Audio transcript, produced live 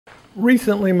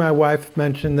Recently, my wife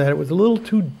mentioned that it was a little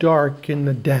too dark in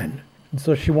the den. And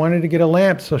so she wanted to get a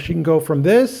lamp so she can go from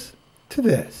this to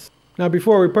this. Now,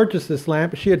 before we purchased this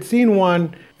lamp, she had seen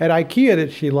one at IKEA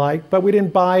that she liked, but we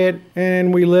didn't buy it.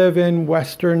 And we live in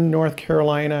Western North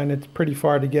Carolina, and it's pretty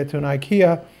far to get to an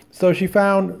IKEA. So she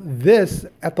found this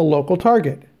at the local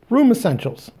Target. Room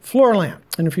Essentials, floor lamp.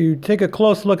 And if you take a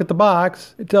close look at the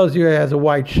box, it tells you it has a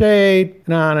white shade,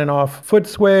 an on and off foot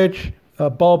switch.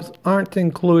 Bulbs aren't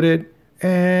included,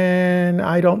 and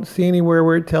I don't see anywhere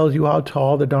where it tells you how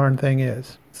tall the darn thing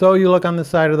is. So you look on the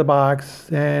side of the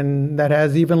box, and that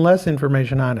has even less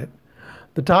information on it.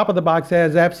 The top of the box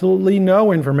has absolutely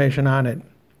no information on it.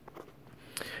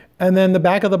 And then the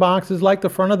back of the box is like the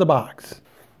front of the box.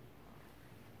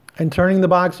 And turning the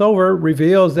box over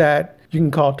reveals that you can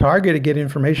call Target to get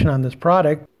information on this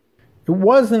product. It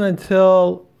wasn't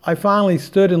until I finally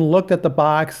stood and looked at the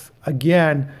box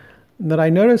again that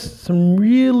I noticed some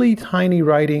really tiny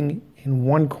writing in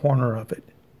one corner of it.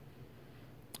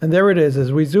 And there it is.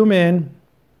 As we zoom in,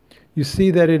 you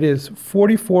see that it is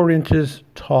 44 inches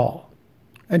tall.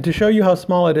 And to show you how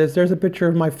small it is, there's a picture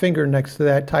of my finger next to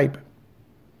that type.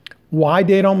 Why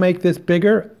they don't make this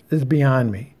bigger is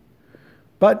beyond me.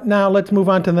 But now let's move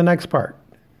on to the next part,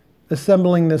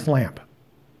 assembling this lamp.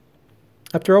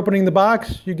 After opening the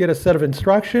box, you get a set of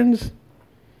instructions,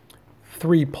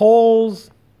 3 poles,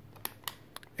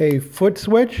 a foot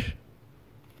switch,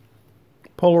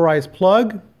 polarized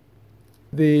plug.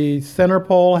 The center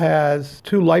pole has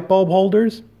 2 light bulb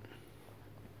holders.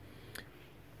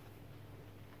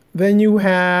 Then you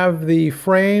have the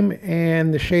frame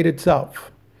and the shade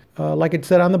itself. Like it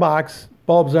said on the box,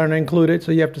 bulbs aren't included,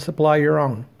 so you have to supply your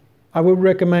own. I would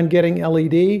recommend getting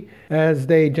LED as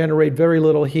they generate very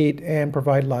little heat and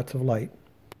provide lots of light.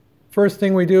 First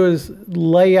thing we do is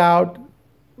lay out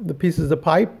the pieces of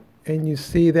pipe, and you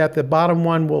see that the bottom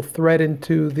one will thread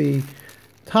into the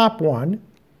top one.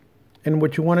 And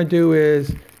what you want to do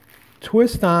is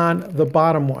twist on the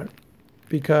bottom one,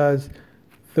 because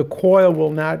the coil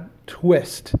will not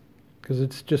twist because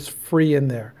it's just free in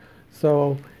there.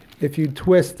 So if you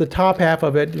twist the top half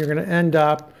of it, you're going to end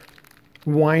up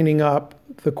winding up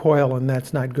the coil, and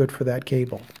that's not good for that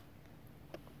cable.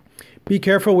 Be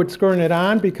careful with screwing it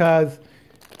on because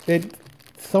it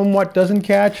somewhat doesn't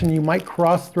catch, and you might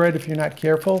cross thread if you're not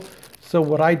careful. So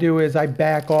what I do is I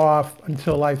back off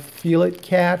until I feel it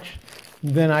catch,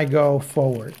 then I go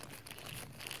forward.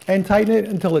 And tighten it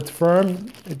until it's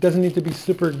firm. It doesn't need to be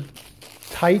super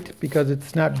tight because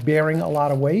it's not bearing a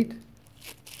lot of weight.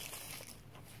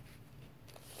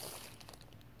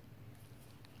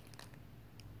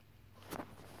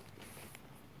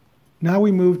 Now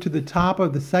we move to the top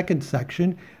of the second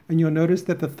section, and you'll notice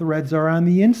that the threads are on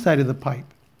the inside of the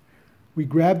pipe. We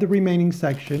grab the remaining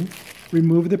section,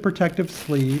 remove the protective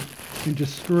sleeve, and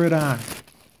just screw it on.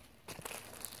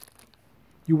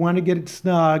 You want to get it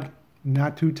snug,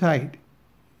 not too tight.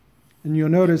 And you'll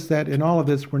notice that in all of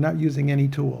this, we're not using any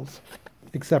tools,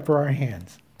 except for our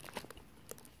hands.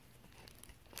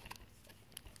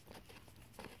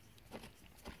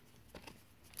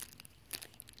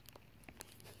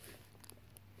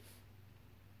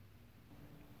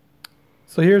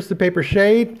 So here's the paper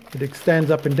shade. It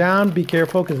extends up and down. Be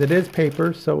careful because it is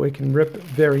paper, so it can rip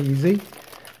very easy.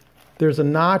 There's a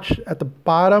notch at the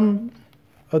bottom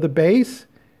of the base,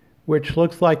 which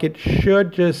looks like it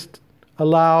should just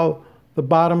allow the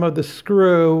bottom of the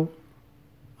screw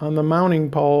on the mounting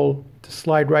pole to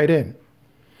slide right in.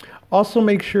 Also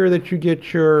make sure that you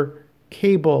get your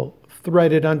cable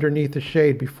threaded underneath the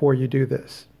shade before you do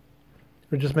this.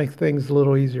 It just makes things a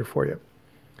little easier for you.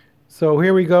 So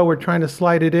here we go, we're trying to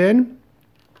slide it in.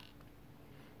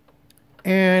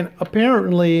 And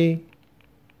apparently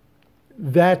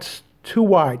that's too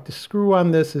wide. The screw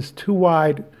on this is too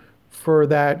wide for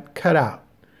that cutout.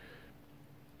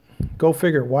 Go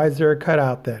figure, why is there a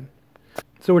cutout then?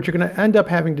 So what you're going to end up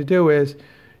having to do is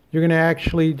you're going to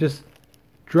actually just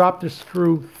drop the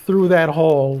screw through that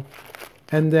hole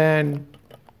and then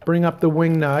bring up the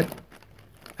wing nut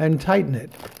and tighten it.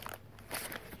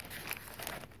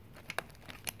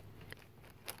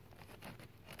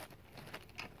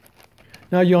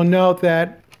 Now you'll note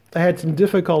that I had some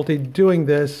difficulty doing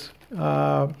this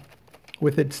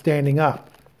with it standing up.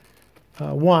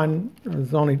 One, I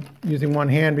was only using one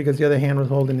hand because the other hand was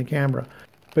holding the camera.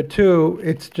 But two,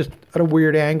 it's just at a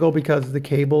weird angle because the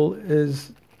cable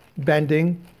is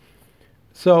bending.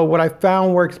 So what I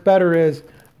found works better is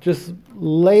just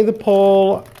lay the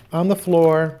pole on the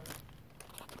floor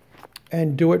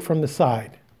and do it from the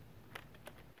side.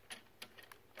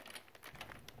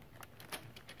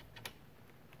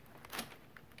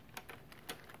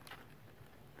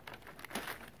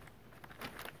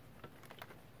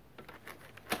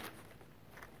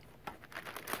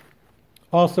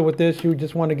 Also with this, you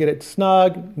just want to get it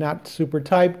snug, not super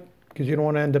tight, because you don't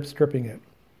want to end up stripping it.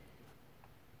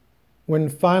 When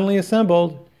finally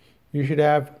assembled, you should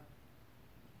have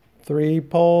 3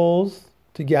 poles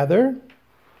together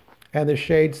and the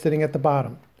shade sitting at the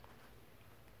bottom.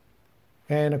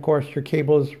 And of course your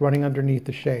cable is running underneath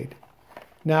the shade.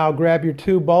 Now grab your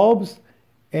 2 bulbs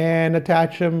and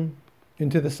attach them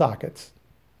into the sockets.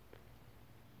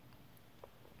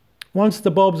 Once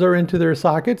the bulbs are into their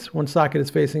sockets, one socket is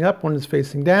facing up, one is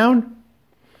facing down.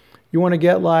 You want to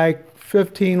get like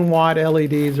 15 watt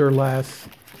LEDs or less.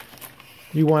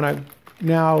 You want to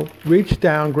now reach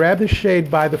down, grab the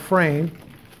shade by the frame,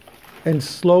 and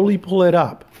slowly pull it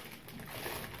up.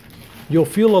 You'll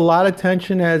feel a lot of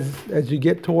tension as you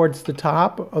get towards the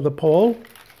top of the pole,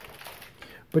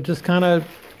 but just kind of,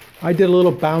 I did a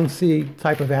little bouncy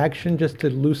type of action just to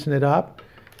loosen it up.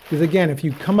 Because again, if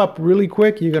you come up really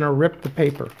quick, you're going to rip the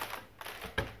paper.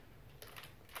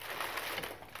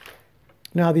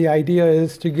 Now the idea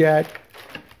is to get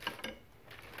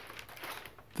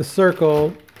the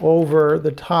circle over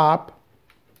the top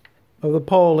of the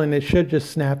pole, and it should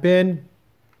just snap in.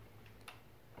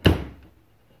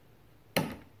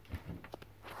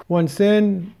 Once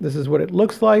in, this is what it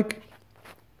looks like.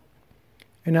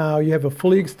 And now you have a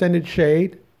fully extended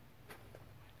shade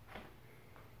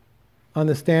on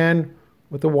the stand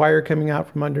with the wire coming out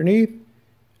from underneath,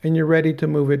 and you're ready to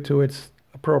move it to its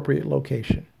appropriate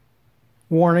location.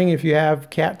 Warning, if you have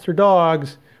cats or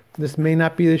dogs, this may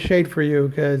not be the shade for you,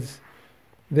 because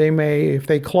they may, if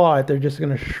they claw it, they're just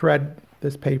going to shred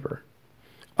this paper.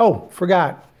 Oh,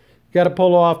 forgot. You got to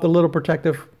pull off the little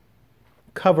protective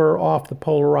cover off the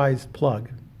polarized plug.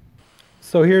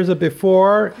 So here's a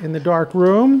before in the dark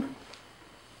room.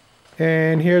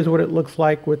 And here's what it looks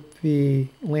like with the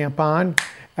lamp on.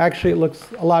 Actually, it looks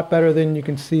a lot better than you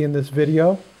can see in this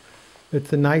video.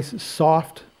 It's a nice,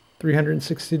 soft,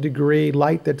 360-degree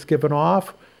light that's given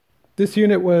off. This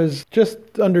unit was just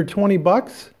under 20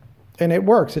 bucks, and it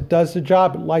works. It does the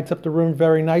job. It lights up the room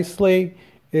very nicely.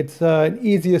 It's an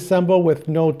easy assemble with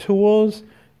no tools.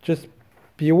 Just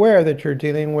be aware that you're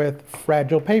dealing with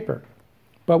fragile paper.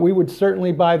 But we would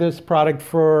certainly buy this product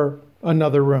for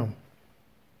another room.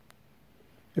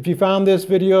 If you found this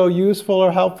video useful or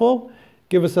helpful,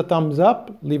 give us a thumbs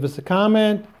up, leave us a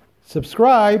comment,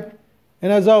 subscribe,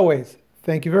 and as always,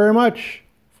 thank you very much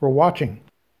for watching.